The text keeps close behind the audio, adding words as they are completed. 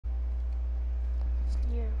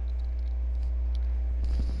Yeah.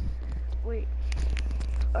 Wait.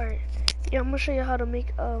 Alright. Yeah, I'm gonna show you how to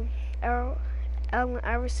make Allen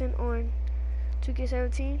Iverson on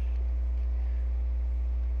 2K17.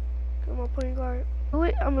 Get my point guard. Do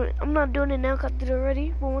it. I'm not doing it now because I did it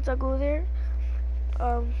already. But once I go there,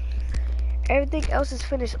 um, everything else is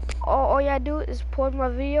finished. All y'all do is pause my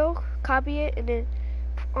video, copy it, and then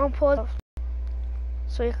unpause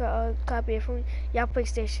so you can copy it from y'all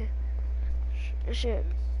PlayStation and shit.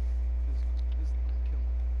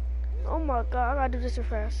 Oh my god, I gotta do this real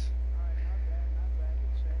fast.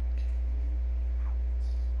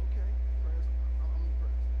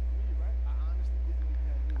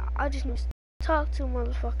 I just need to talk too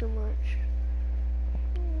motherfucking much.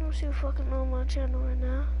 I don't see fucking on my channel right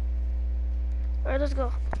now. Alright, let's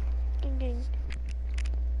go. Gang gang.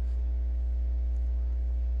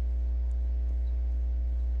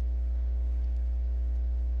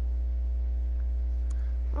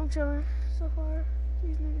 I'm chilling so far.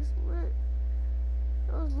 These niggas lit.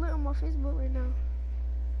 I was lit on my Facebook right now.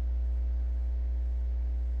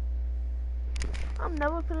 I'm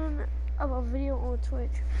never putting up a video on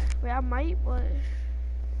Twitch. Wait, I might, but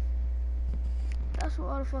that's what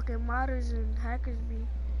all the fucking modders and hackers be.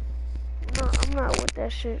 No, I'm not with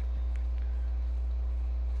that shit.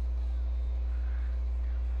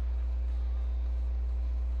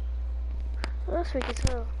 That's fake as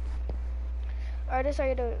hell. Alright, this how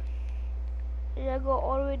you do it. You go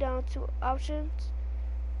all the way down to options,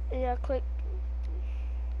 and you click.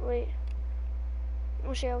 Wait, I'm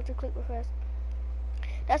gonna show you how to click real fast.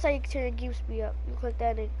 That's how you can turn your game speed up. You click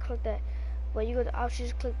that and click that. But you go to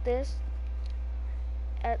options, click this.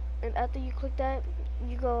 And after you click that,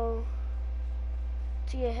 you go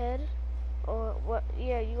to your head, or what?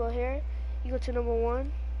 Yeah, you go here. You go to number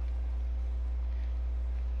 1.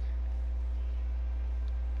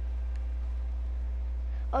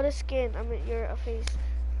 Oh, this skin. I mean, your face.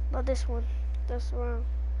 Not this one. That's wrong.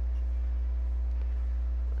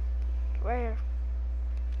 Right here.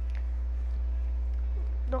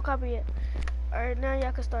 Don't copy it. Alright, now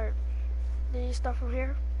y'all can start. Then you start from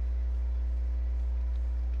here.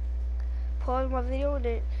 Pause my video and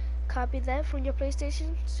then copy that from your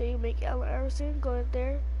PlayStation. So you make Allen Iverson. Go up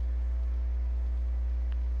there.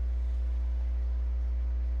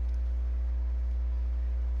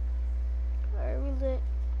 Alright, we lit.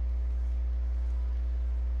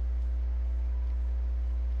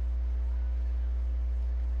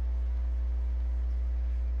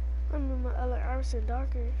 I made my Allen Iverson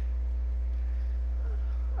darker.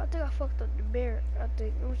 I think I fucked up the bear. I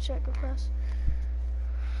think. Let me check it fast.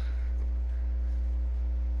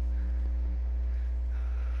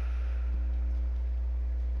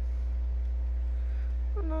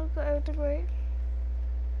 Oh no, got everything right.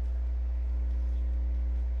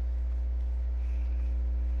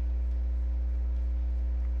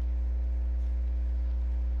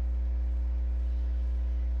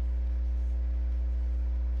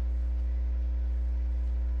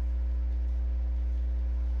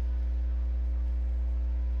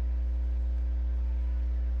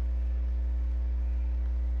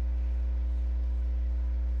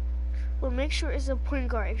 Well, make sure it's a point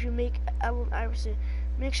guard. If you make Allen Iverson,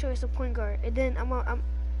 make sure it's a point guard. And then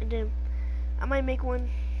I might make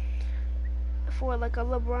one for like a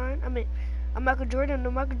LeBron. I mean, a Michael Jordan.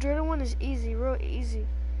 The Michael Jordan one is easy, real easy.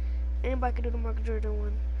 Anybody can do the Michael Jordan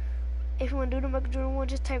one. If you want to do the Michael Jordan one,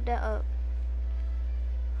 just type that up.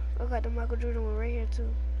 I got the Michael Jordan one right here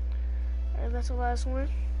too. And that's the last one.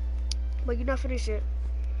 But you're not finished yet.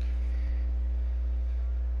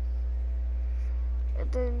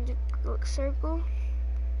 And then you go circle,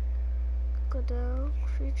 go down,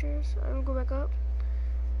 features, I'm gonna go back up,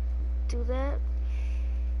 do that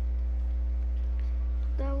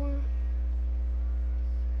one,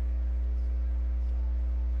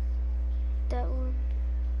 that one,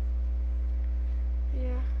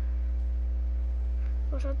 yeah,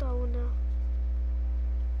 what's that one now?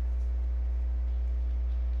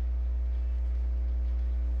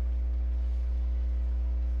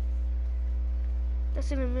 That's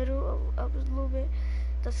in the middle, up a little bit.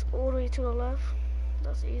 That's all the way to the left.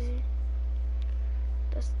 That's easy.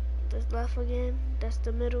 That's left again. That's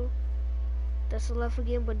the middle. That's the left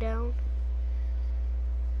again, but down.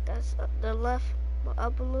 That's the left, but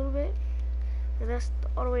up a little bit. And that's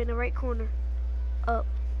all the way in the right corner. Up.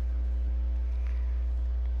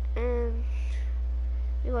 And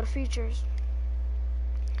you go to features.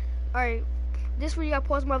 Alright, this is where you gotta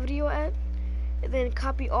pause my video at. And then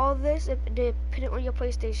copy all of this and then put it on your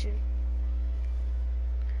PlayStation.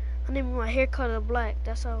 I need my hair color black.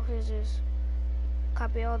 That's how his is.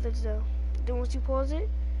 Copy all this though. Then once you pause it,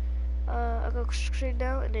 I go straight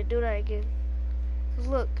down and then do that again. 'Cause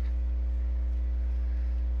look,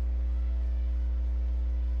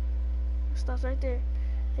 it stops right there,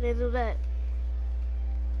 and then do that.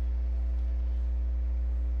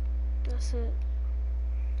 That's it.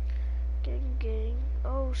 Gang.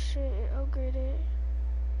 Oh shit, it upgraded.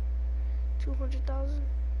 200,000.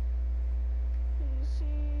 You see,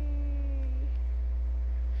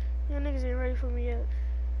 y'all niggas ain't ready for me yet.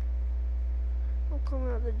 I'm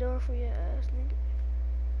coming out the door for your ass, nigga.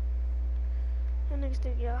 Y'all niggas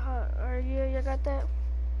think y'all hot. Alright, yeah, y'all got that?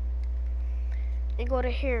 And go to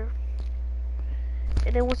here.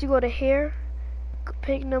 And then once you go to here,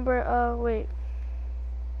 pick number, wait.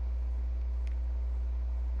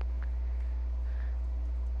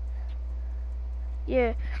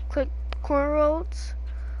 Yeah, click cornrows,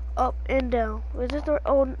 up and down. Is this the,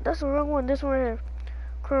 oh, that's the wrong one. This one right here.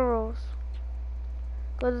 Cornrows.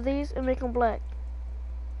 Go to these and make them black.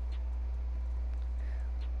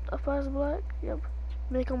 Up as black? Yep.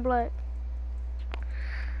 Make them black.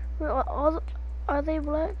 Wait, are they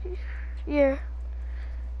black? Yeah.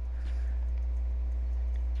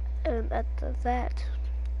 And after that,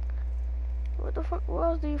 what the fuck? Where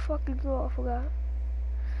else do you fucking go? I forgot.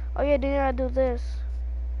 Oh yeah, then I do this.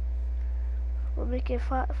 We'll make it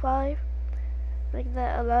 5. Make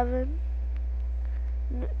that 11.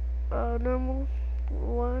 Normal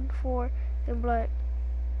 1, 4, and black.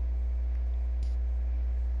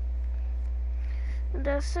 And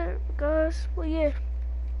that's it, guys. Well, yeah.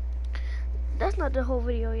 That's not the whole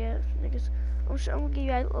video yet, niggas. I'm gonna give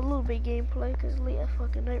you a little bit gameplay, cause it's late at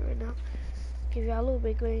fucking night right now. Give you a little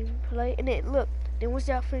bit gameplay, and then look. Then once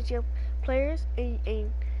y'all finish your players, and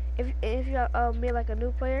if y'all made like a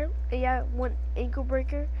new player, and y'all want ankle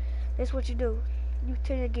breaker, that's what you do. You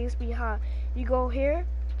turn your game speed high. You go here,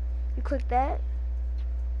 you click that,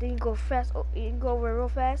 then you go fast. You can go over real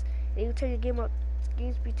fast, and you turn your game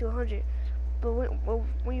speed to 100. But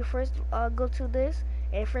when you first go to this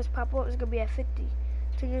and first pop up, it's gonna be at 50.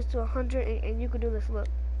 Turn yours to 100, and you can do this. Look,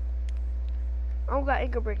 I don't got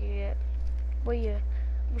ankle breaking yet, but yeah,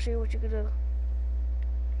 I'm gonna show you what you can do.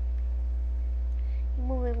 You're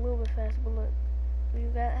moving a little bit faster, but look,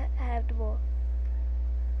 you got half the ball.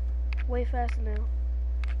 Way faster now.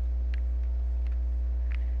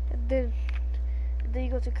 And then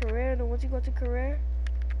you go to career, and then once you go to career,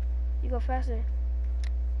 you go faster.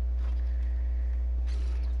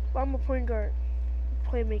 But I'm a point guard.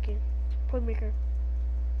 Playmaker.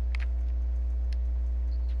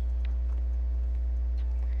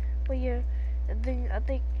 But yeah, and then I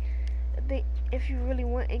think if you really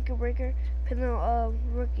want ankle breaker, put on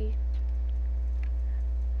rookie.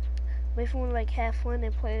 But if you want to like have fun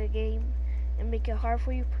and play the game and make it hard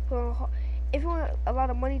for you, put on hard. If you want a lot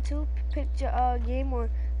of money too, pick your game on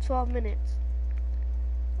 12 minutes.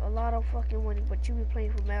 A lot of fucking money, but you be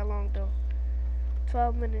playing for mad long though.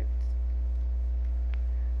 12 minutes.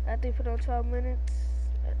 I think put on 12 minutes,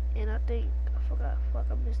 and I think I forgot. Fuck,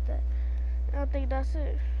 I missed that. And I think that's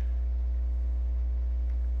it.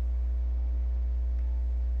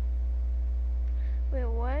 Wait,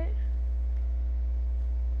 what?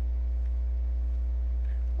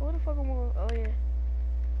 What the fuck am I going? Oh yeah.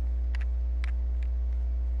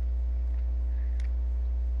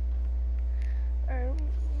 Alright.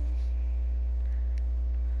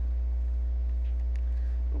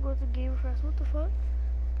 We'll go to game fast. What the fuck?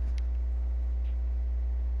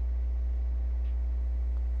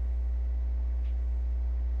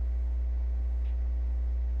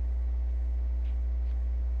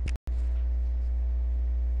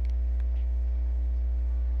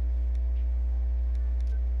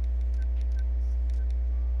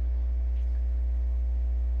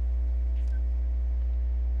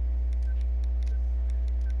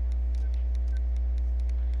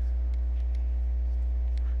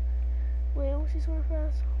 Wait, what's he so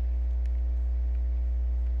fast?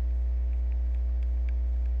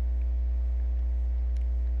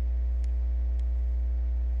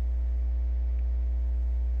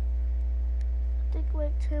 I think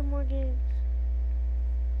like 10 more games.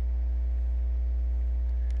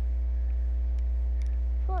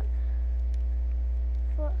 Fuck.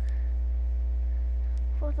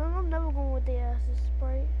 I'm never going with the asses,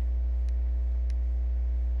 Sprite.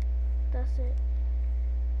 That's it.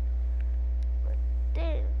 But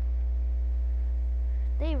damn.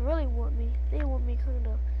 They really want me. They want me kind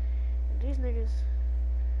of. And these niggas.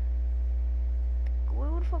 Where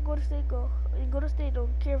the fuck go to state go? Go to state,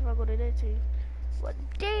 don't care if I go to their team. But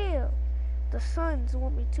damn. The Suns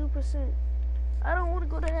want me 2%. I don't want to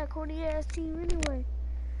go to that corny ass team anyway.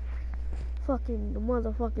 Fucking the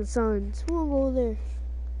motherfucking Suns. Who will go there?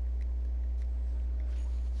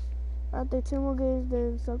 I think 10 more games,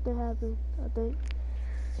 then something happens. I think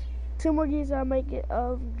 10 more games, I might get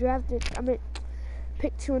drafted. I might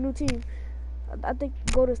pick to a new team. I think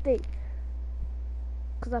Golden State,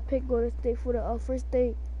 cause I picked Golden State for the first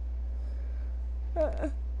day.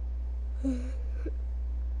 I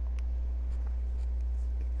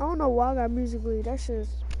don't know why I got music lead. That's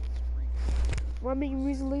just when I make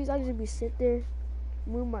music leads, I just be sit there,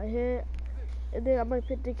 move my head, and then I might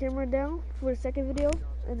put the camera down for the second video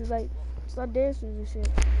and just like start dancing and shit.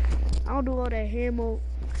 I don't do all that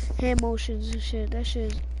hand motions and shit. That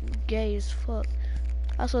shit's gay as fuck.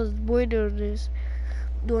 I saw this boy doing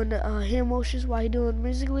the hand motions while he doing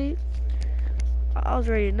music lead. I was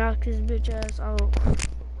ready to knock his bitch ass out.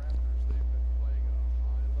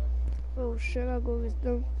 Oh shit, I gotta go get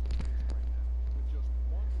them.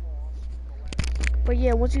 But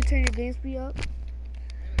yeah, once you turn your game speed up,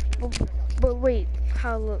 but wait,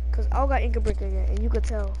 how it look? Cause I don't got Anchor Breaker yet, and you could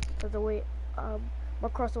tell cause the way my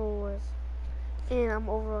crossover was, and I'm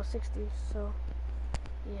overall 60. So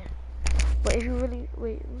yeah. But if you really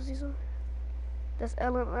wait, what's this one? That's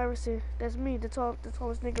Allen Iverson. That's me, the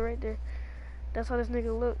tallest nigga right there. That's how this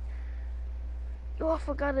nigga look. Yo, I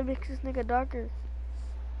forgot to make this nigga darker.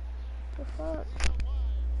 The fuck?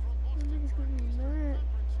 These niggas getting me mad.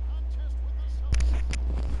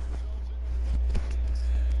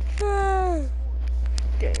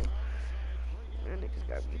 Damn. That niggas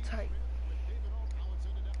got me tight.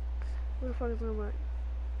 Where the fuck is my mic?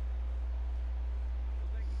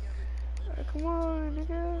 Come on,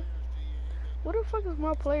 nigga. Where the fuck is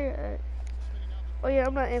my player at? Oh yeah,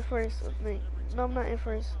 I'm not in first. No, I'm not in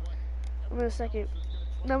first. I'm in second.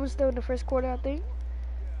 No, I'm still in the first quarter, I think.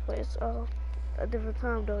 But it's a different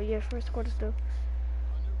time though. Yeah, first quarter still.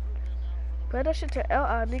 Play that shit to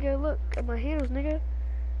LI, nigga. Look at my handles, nigga.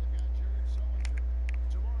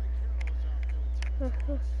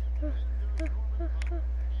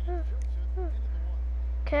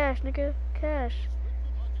 Cash, nigga. Cash.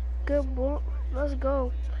 Good boy. Let's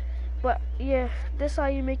go. But yeah, this how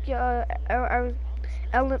you make your Allen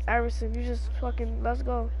Iverson. You just fucking let's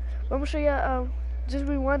go. I'm gonna show you just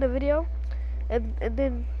rewind the video, and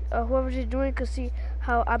then whoever's just doing could see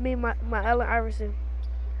how I made my Allen Iverson.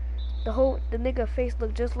 The nigga face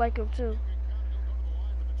look just like him too.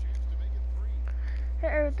 Hey,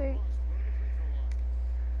 everything.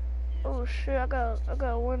 Oh shit! I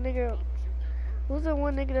got one nigga. Who's the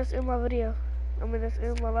one nigga that's in my video? I mean that's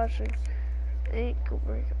in my live stream. Ankle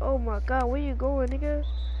break. Oh my god, where you going, nigga?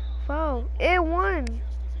 Foul. And one.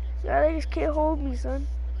 Y'all niggas can't hold me, son.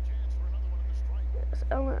 That's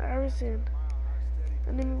Allen Iverson.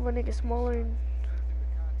 And then my nigga smaller and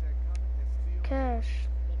Cash.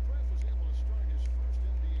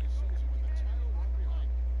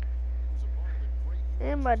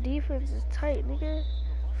 And my defense is tight, nigga.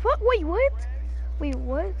 Fuck, wait, what? Wait,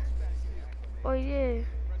 what? Oh yeah.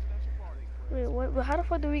 Wait, what? But how the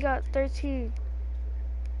fuck do we got 13?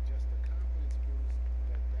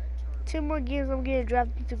 10 more games, I'm getting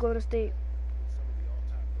drafted to Golden State.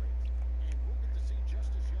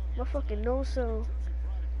 My fucking nose so.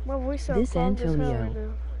 My voice sounds this Antonio. Right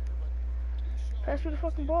now. Pass me the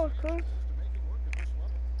fucking ball, cuz.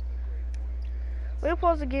 Wait,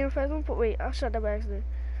 pause the game fast. Wait, I'll shut that by accident.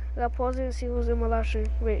 I gotta pause it and see who's in my live stream.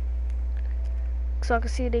 Wait. So I can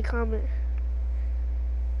see they comment.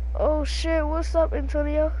 Oh shit, what's up,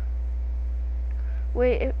 Antonio?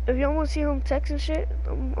 Wait, if y'all want to see him text and shit,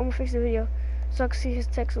 I'm gonna fix the video so I can see his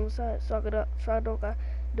text on the side, so I don't gotta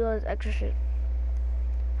do all this extra shit.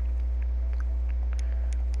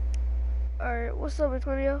 Alright, what's up,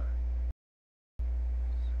 Antonio?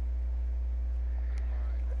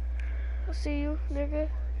 I see you, nigga.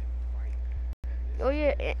 Oh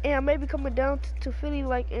yeah, and I may be coming down to Philly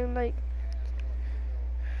in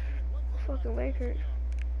fucking Lakers.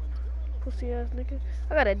 Pussy ass nigga.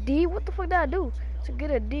 I got a D? What the fuck did I do to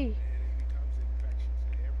get a D?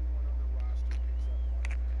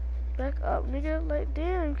 Back up, nigga. Like,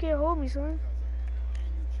 damn, you can't hold me, son.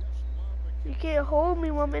 You can't hold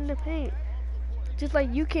me when I'm in the paint. Just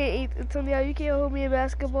like you can't, Antonio, you can't hold me in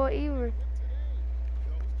basketball either.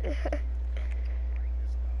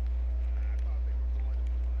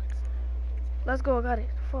 Let's go, I got it.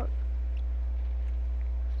 Fuck.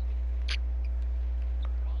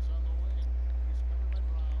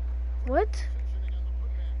 What?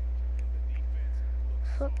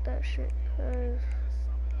 Fuck that shit, cuz.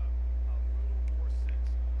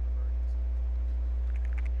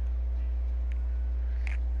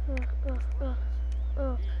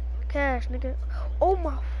 Cash, nigga. Oh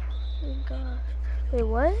my fucking gosh. Wait,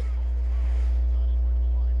 what?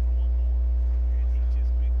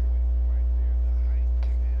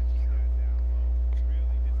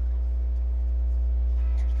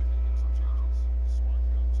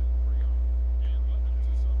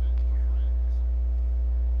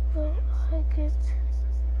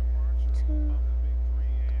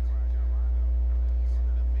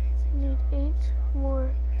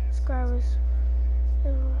 more subscribers.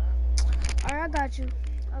 Alright, I got you.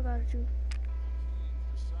 I got you.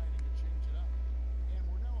 Deciding to change it up. And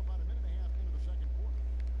we're now about a minute and a half into the second quarter.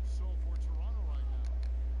 So for Toronto right now,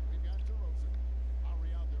 we've got DeRozan. Ari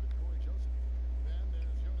out there with Corey Joseph. Then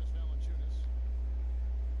there's Jonas Valanciunas.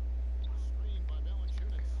 Screen by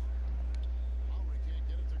Valanciunas. Lowry can't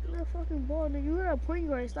get it to go. That fucking ball, nigga. You got a point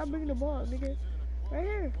guard. Stop bringing the ball, nigga. Right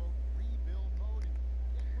here. Rebuild mode.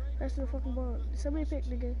 That's the fucking ball. Somebody pick,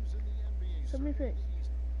 nigga. Somebody pick.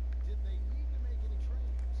 Did they need to make any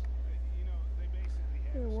trades? You know, they basically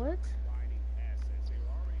had Wait, what? combining assets. They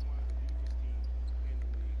were already one of the deepest teams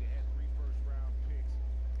in the league. They had 3 first-round picks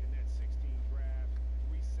in that 16 draft,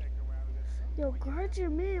 3 second rounders. At some Yo, point, guard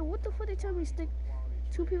your man. What the fuck they tell me stick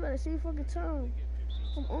two people at the same fucking time?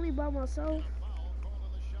 I'm only by myself. Foul call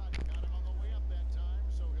on the shot. Got him on the way up that time,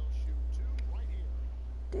 so he'll shoot 2 right here.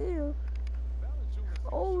 Damn.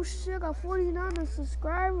 Oh shit, I got 49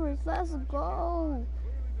 subscribers. Let's go.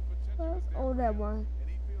 Oh, that one.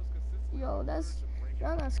 Yo, that's.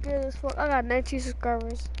 Y'all got scared as fuck. I got 19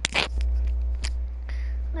 subscribers.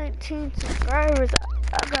 19 subscribers.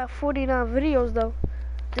 I got 49 videos though.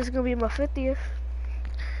 This is gonna be my 50th.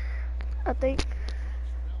 I think.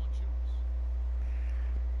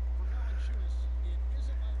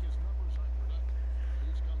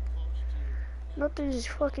 Nothing's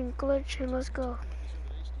fucking glitching. Let's go.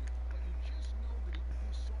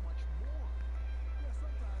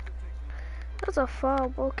 That's a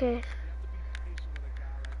foul. Okay.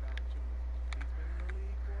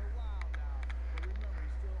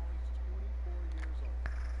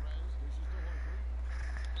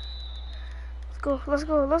 Let's go. Let's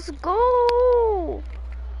go. Let's go.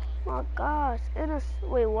 My gosh. And a,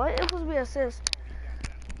 wait, what? It supposed to be assist.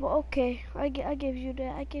 Well, okay. I give you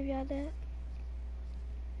that. I give y'all that.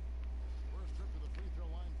 First trip to the free throw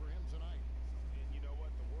line for him tonight. And you know what?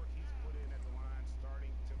 The work he's put in at the line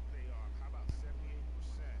starting to pay off. How about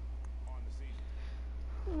 78% on the season?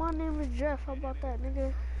 My name is Jeff. How about that,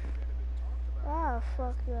 nigga? Ah,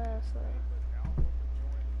 fuck your ass up.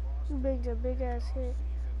 You made your big ass hit.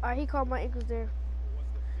 Alright, he called my ankles there.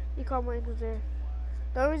 He called my ankles there.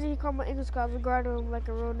 The only reason he called my ankles because I was guarding him like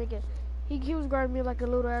a real nigga. He was guarding me like a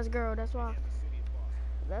little ass girl. That's why.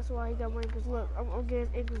 That's why he got my ankles. Look, I'm getting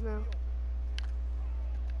ankles now.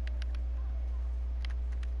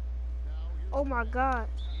 Oh my god.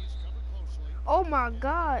 Oh my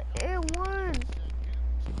god. And one.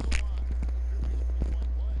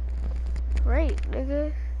 Great,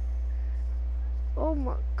 nigga. Oh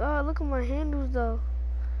my god. Look at my handles though.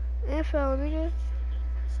 And fell, nigga.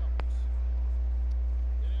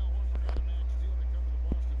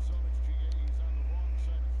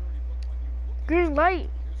 Green light.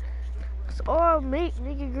 That's all I make,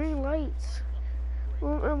 nigga. Green lights.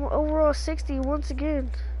 I'm overall 60 once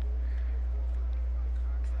again.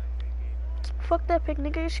 Fuck that pick,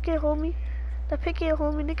 nigga. She can't hold me. That pick can't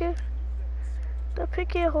hold me, nigga. That pick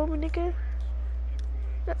can't hold me, nigga.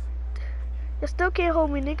 That still can't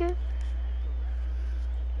hold me, nigga.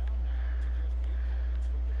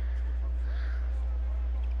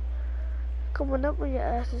 Coming up on your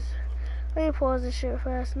asses. Let me pause this shit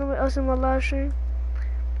fast. Nobody else in my live stream.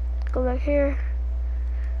 Go back here.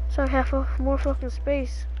 So I have more fucking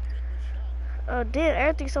space. Oh damn,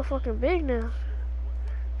 everything's so fucking big now.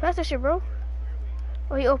 Pass that shit, bro.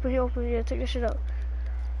 Oh, he open. Yeah, take this shit out.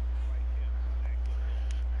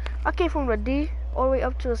 I came from a D all the way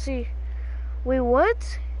up to a C. Wait,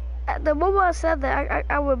 what? At the moment I said that,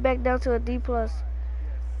 I went back down to a D plus.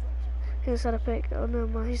 He said a pick. Oh no,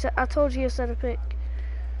 man. He said I told you he said a pick.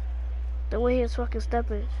 The way he was fucking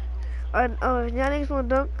stepping. And if y'all niggas wanna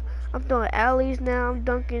dunk, I'm throwing alleys now. I'm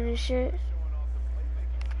dunking and shit.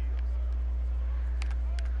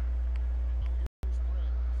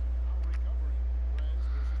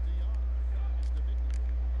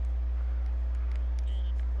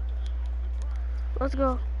 Let's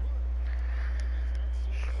go.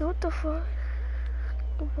 Hey, what the fuck?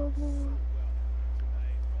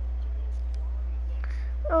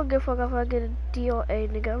 I don't give a fuck if I get a D or A,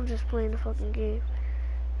 nigga. I'm just playing the fucking game.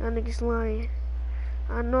 That nigga's lying.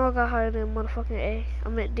 I know I got higher than motherfucking A.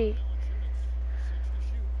 I'm at D.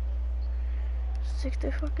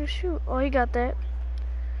 60 fucking shoot. Oh, he got that.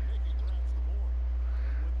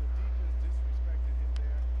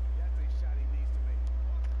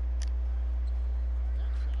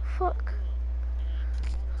 Fuck.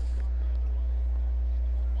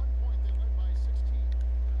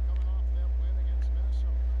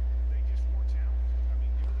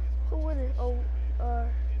 Who won it? Oh,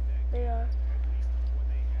 they are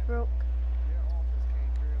broke.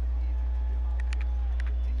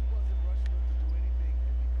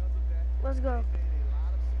 Let's go. They made a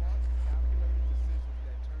lot of smart, calculated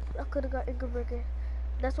decisions that turned I into could have got victories. ankle breaker.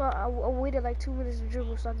 That's why I waited like 2 minutes to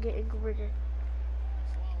dribble so I can get ankle breaker.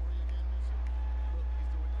 That's Lowry again missing. Look,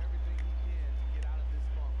 he's doing everything he can to get out of this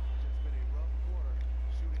funk. It's been a rough quarter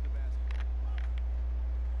shooting the basketball.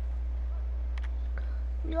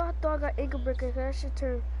 Yo, I thought I got ankle breaker because that shit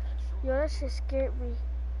turned. That short Yo, that shit scared me.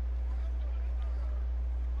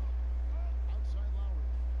 outside Lowry.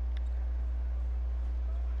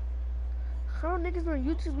 How niggas on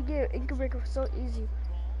YouTube be getting ankle breaker so easy? Free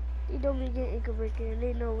ball. They don't be getting ankle breaker and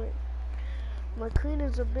they know it. My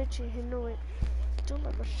cleaner's a bitch and he know it. Do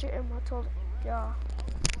like a shit in my toilet. Y'all.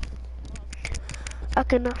 I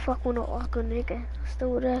cannot fuck with no awkward nigga.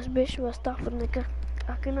 Stupid ass bitch will stop a nigga.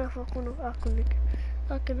 I cannot fuck with no awkward nigga.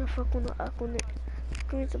 I cannot fuck with no awkward nigga.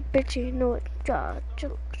 Clean's a bitch and he know it. Y'all.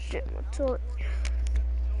 Chill shit in my toilet.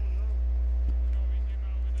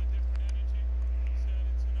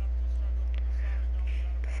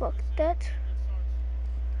 Fuck that.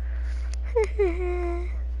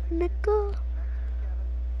 Nigga.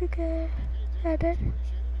 Nigga. Had that.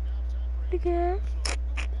 Nigga.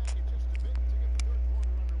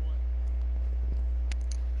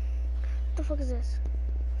 What the fuck is this?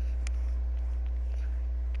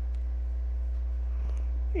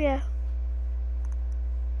 Yeah.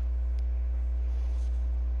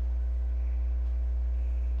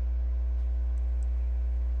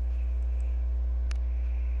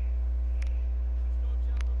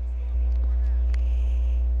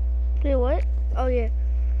 Wait, what? Oh yeah.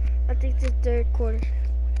 I think this third quarter.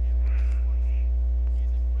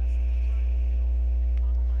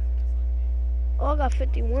 Oh, I got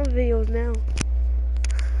 51 videos now.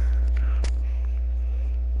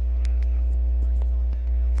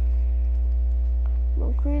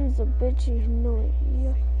 My queen is a bitch, you know it.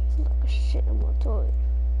 Yeah, it's like a shit in my toilet.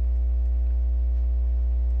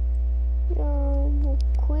 Yo, my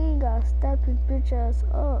queen got step his bitch ass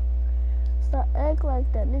up. Stop act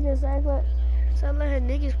like that. Niggas act like. Stop letting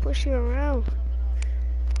niggas push you around.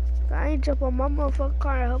 I ain't jump on my motherfucking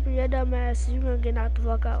car and helping your dumb ass. You gonna get knocked the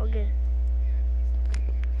fuck out again.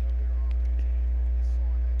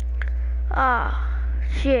 Ah,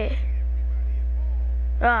 shit.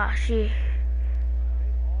 Ah, shit.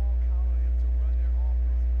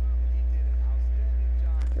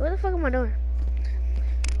 What the fuck am I doing?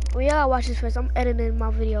 Well, y'all watch this first. I'm editing my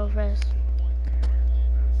video first.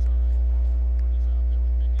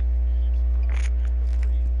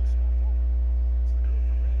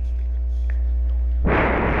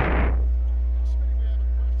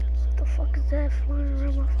 What the fuck is that flying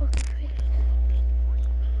around my fucking face?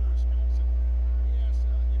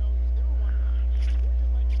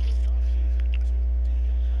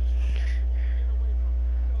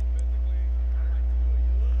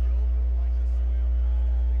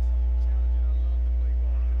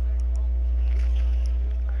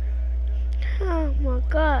 Oh my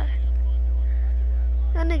god.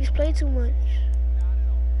 Y'all niggas play too much.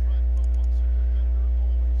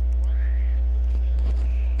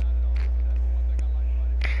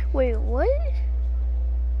 Wait, what?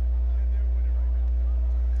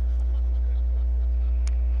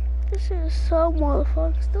 This shit is so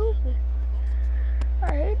motherfucking stupid.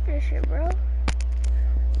 I hate this shit, bro.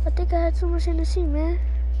 I think I had too much Hennessy, man.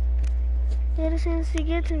 Yeah, this Hennessy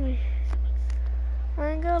get to me. I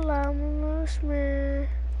ain't gonna lie, I'm a loose man.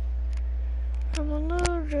 I'm a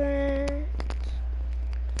little drenched.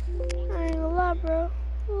 I ain't gonna lie, bro.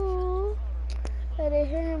 Ooh. Hey, they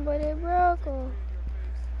hit him, but they broke him.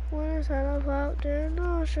 When it's hot up out there,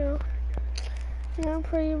 no show. Yeah, I'm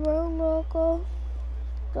pretty bro, local.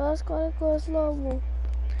 God's gotta go slow mo.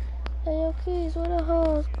 Hey, yo, keys, where the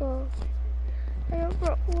hoes go? Hey, yo,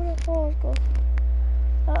 bro, where the hoes go?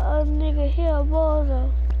 Nigga here,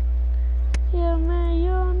 bozo. Yeah, man, you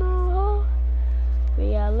don't know hoe? But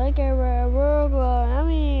yeah, look at where we're going. I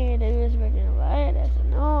mean, they just making a light. That's a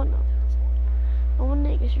no-no. All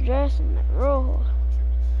niggas dressing like real.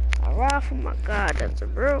 I ride for my God, that's a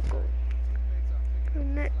miracle.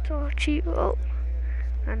 I'm that tall cheap hoe.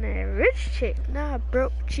 I'm that rich chick, not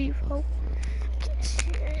broke cheap hoe.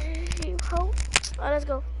 Cheap hoe. Alright, let's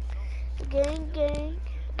go. Gang, gang.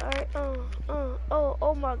 Alright,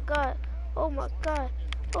 oh my God. Oh my God.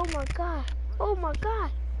 Oh my God. Oh my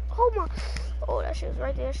God. Oh, that shit was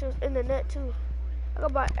right there. That shit was in the net too. I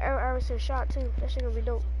got my Iverson shot too. That shit gonna be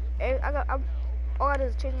dope. All I do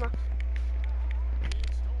is change my.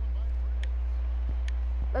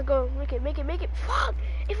 Let's go. Make it. Fuck!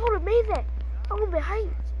 If I would've made that, I would've been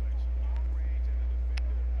hyped.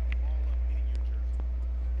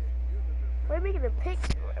 Why you making a pick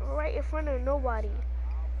right in front of nobody?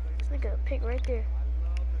 This nigga a pick right there.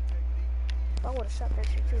 I would have shot that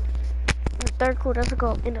shit too. In the third quarter, let's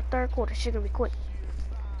go. In the third quarter, shit gonna be quick.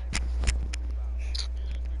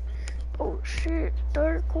 Oh shit,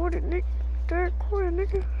 third quarter, nigga. Third quarter,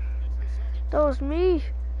 nigga. That was me.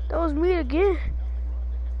 That was me again.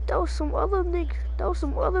 That was some other nigga. That was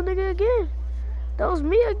some other nigga again. That was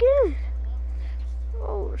me again.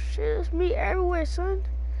 Oh shit, that's me everywhere, son.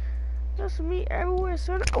 That's me everywhere,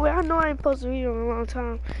 son. Wait, I know I ain't supposed to read on a long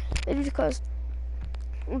time. It's just because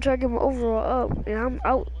I'm trying to get my overall up, and I'm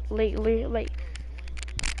out lately, like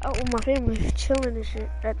out with my family, chilling and shit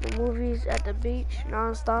at the movies, at the beach,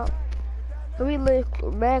 nonstop. And we live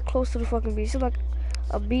mad close to the fucking beach. It's like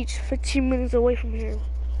a beach 15 minutes away from here,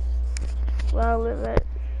 where I live at.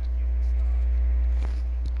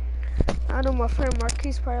 I know my friend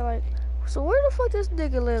Marquise probably like, so where the fuck this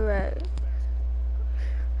nigga live at?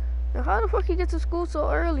 And how the fuck he get to school so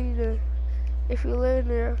early then? If you live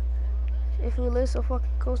there, if you live so fucking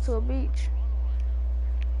close to a beach.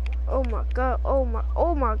 Oh my god, oh my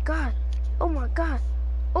god, oh my god,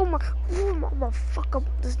 oh my, I'm gonna fuck up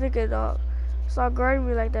this nigga, dog. Stop guarding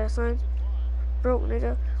me like that, son. Broke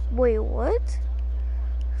nigga. Wait, what?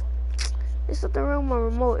 There's something wrong with my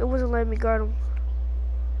remote. It wasn't letting me guard him.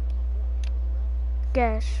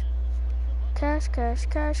 Cash. Cash, cash,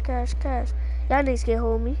 cash, cash, cash. Y'all niggas can't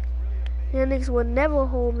hold me. Y'all niggas will never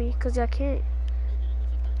hold me, cause y'all can't.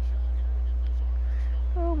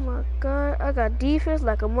 Oh my god, I got defense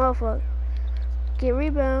like a motherfucker. Get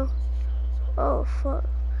rebound. Oh fuck.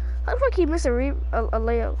 How the fuck keep missing a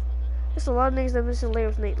layup? There's a lot of niggas that missing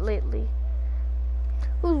layups lately.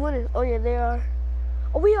 Who's winning? Oh yeah, they are.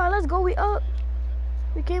 Oh we are, let's go, we up.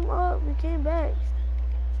 We came up, we came back.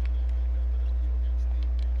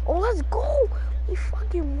 Oh let's go. We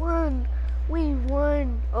fucking won. We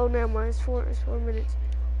won. Oh never mind, it's 4 minutes.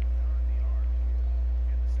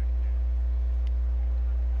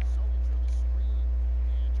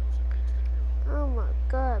 Oh my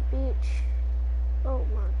god, bitch. Oh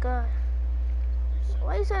my god.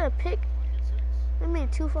 Why you said a pick? I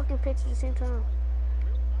made 2 fucking picks at the same time.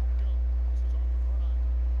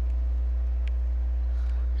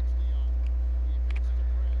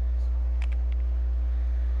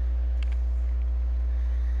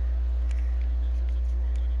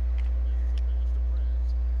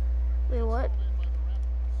 Wait, what?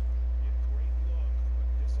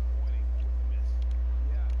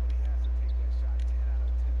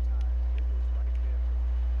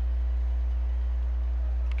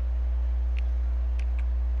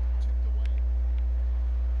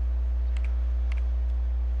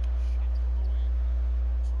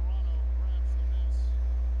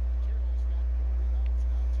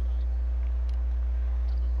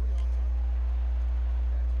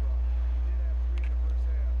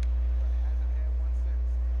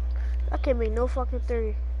 I can't make no fucking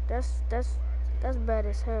 3. That's bad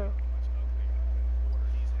as hell.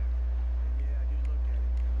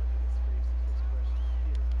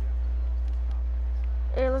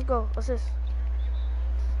 Hey, let's go. Assist.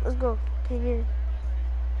 Let's go. Can't get it.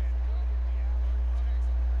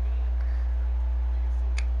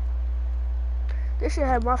 This shit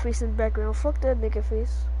had my face in the background. Fuck that nigga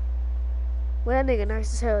face. Well, that nigga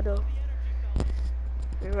nice as hell though.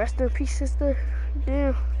 And rest in peace, sister.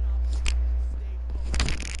 Damn.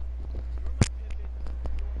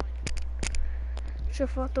 Should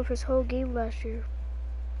fucked up his whole game last year.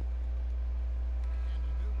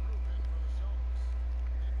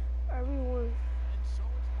 I won.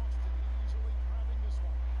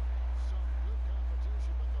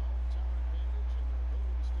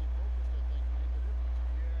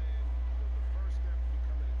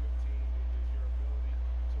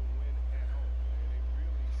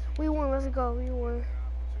 We won, let's go, we won.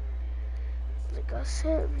 Like I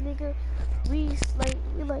said, nigga, we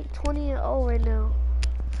like 20-0 right now.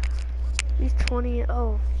 We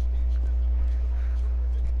 20-0.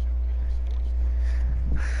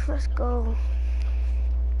 Let's go.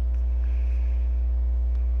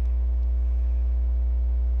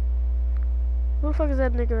 Who the fuck is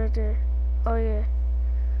that nigga right there? Oh yeah.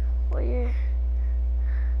 Oh yeah.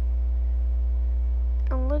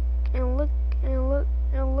 And look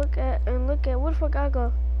at where the fuck I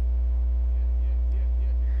go?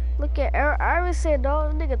 Look at Iverson,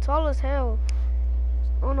 dog. That nigga tall as hell.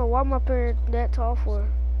 I don't know why my parent that tall for.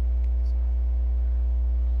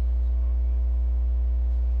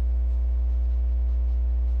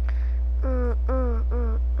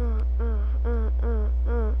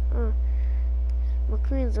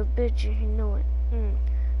 McQueen's a bitch and you know it.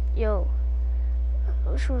 Yo,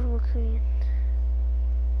 which one's McQueen?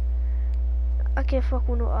 I can't fuck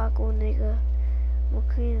with no aqua nigga.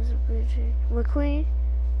 McQueen is a bitch. McQueen?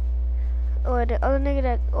 Or the other nigga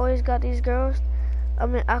that always got these girls, I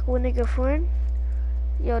mean aqua nigga friend.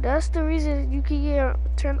 Yo, that's the reason you can get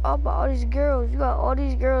turned off by all these girls. You got all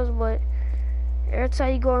these girls, but every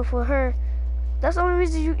time you going for her, that's the only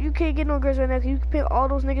reason you can't get no girls right now. Cause you can put all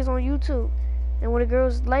those niggas on YouTube, and when the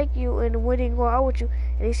girls like you and when they go out with you,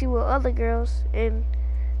 and they see with other girls, and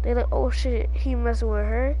they like, oh shit, he messing with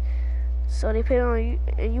her. So they put it on you,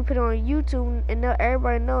 and you put it on YouTube, and now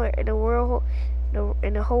everybody know it, and the world,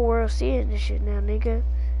 and the whole world seeing this shit now, nigga.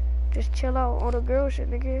 Just chill out on the girl shit,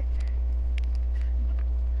 nigga.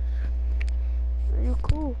 You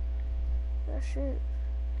cool. That shit.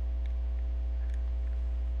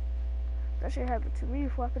 That shit happened to me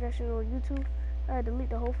before I put that shit on YouTube. I had to delete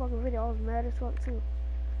the whole fucking video. I was mad as fuck too.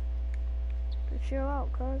 But chill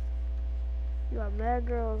out, cuz. You got mad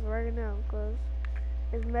girls right now, cuz.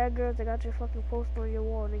 There's mad girls that got your fucking post on your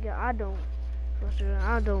wall, nigga. I don't. For sure,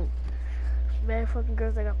 I don't. Mad fucking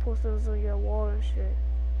girls that got posters on your wall and shit.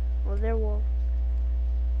 On their wall.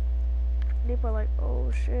 They probably like,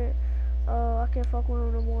 oh shit. I can't fuck with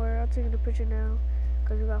him no more. I'm taking the picture now.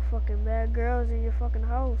 Cause you got fucking mad girls in your fucking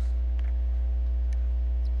house.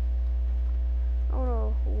 I don't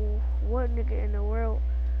know what nigga in the world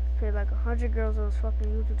pay like 100 girls on his fucking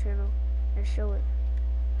YouTube channel and show it.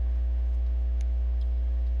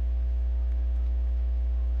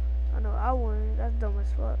 I know I wouldn't. That's dumb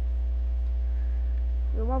as fuck.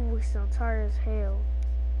 Yo, my voice sound tired as hell.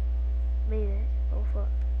 Made it. Oh fuck.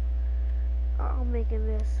 I'm making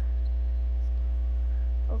this.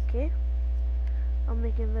 Okay. I'm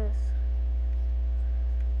making this.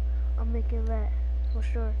 I'm making that. For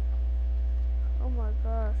sure. Oh my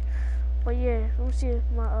gosh. But yeah, let me see if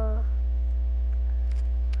my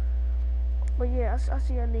But yeah, I'll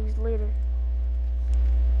see y'all niggas later.